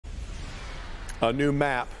A new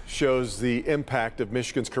map shows the impact of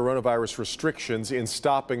Michigan's coronavirus restrictions in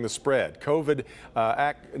stopping the spread. COVID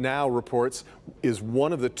Act Now reports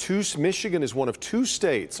Michigan is one of two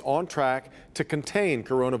states on track to contain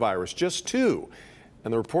coronavirus, just two.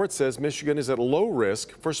 And the report says Michigan is at low risk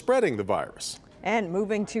for spreading the virus. And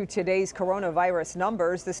moving to today's coronavirus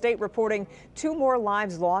numbers, the state reporting 2 more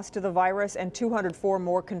lives lost to the virus and 204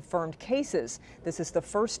 more confirmed cases. This is the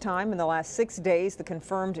first time in the last 6 days the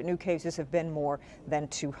confirmed new cases have been more than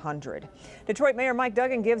 200. Detroit Mayor Mike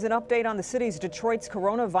Duggan gives an update on the city's Detroit's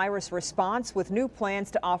coronavirus response with new plans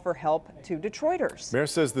to offer help to Detroiters. Mayor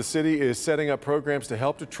says the city is setting up programs to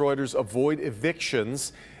help Detroiters avoid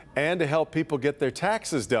evictions and to help people get their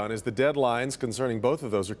taxes done as the deadlines concerning both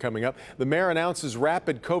of those are coming up. The mayor announces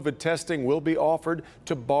rapid COVID testing will be offered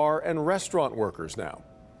to bar and restaurant workers now.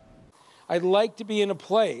 I'd like to be in a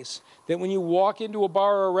place that when you walk into a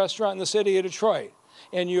bar or a restaurant in the city of Detroit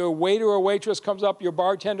and your waiter or waitress comes up, your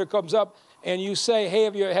bartender comes up, and you say, hey,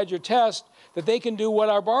 have you had your test, that they can do what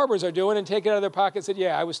our barbers are doing and take it out of their pocket and say,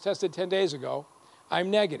 yeah, I was tested 10 days ago.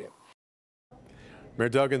 I'm negative. Mayor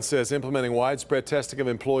Duggan says implementing widespread testing of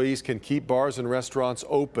employees can keep bars and restaurants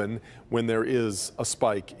open when there is a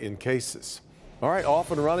spike in cases. All right, off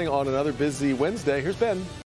and running on another busy Wednesday. Here's Ben.